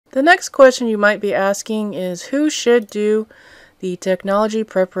The next question you might be asking is who should do the technology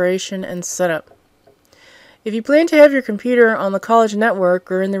preparation and setup? If you plan to have your computer on the college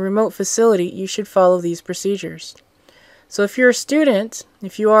network or in the remote facility, you should follow these procedures. So if you're a student,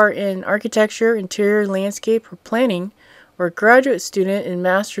 if you are in architecture, interior, landscape, or planning, or a graduate student in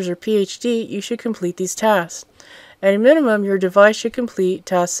master's or PhD, you should complete these tasks. At a minimum, your device should complete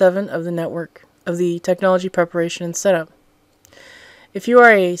task 7 of the technology preparation and setup. If you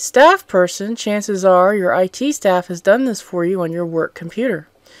are a staff person, chances are your IT staff has done this for you on your work computer.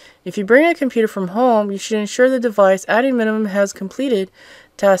 If you bring a computer from home, you should ensure the device at a minimum has completed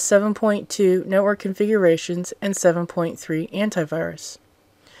task 7.2 network configurations and 7.3 antivirus.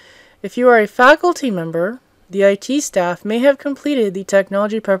 If you are a faculty member, the IT staff may have completed the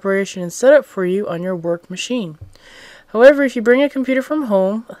technology preparation and setup for you on your work machine. However, if you bring a computer from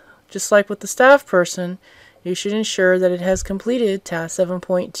home, just like with the staff person, you should ensure that it has completed task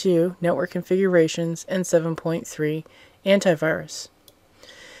 7.2 network configurations and 7.3 antivirus.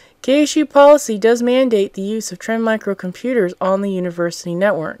 KSU policy does mandate the use of Trend microcomputers on the university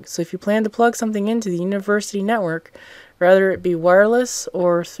network. So if you plan to plug something into the university network, whether it be wireless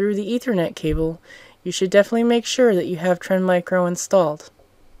or through the Ethernet cable, you should definitely make sure that you have Trend Micro installed.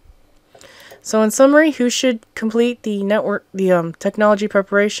 So in summary, who should complete the technology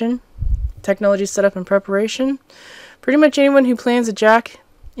preparation, technology setup and preparation? Pretty much anyone who plans to jack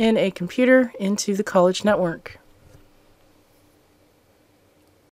in a computer into the college network.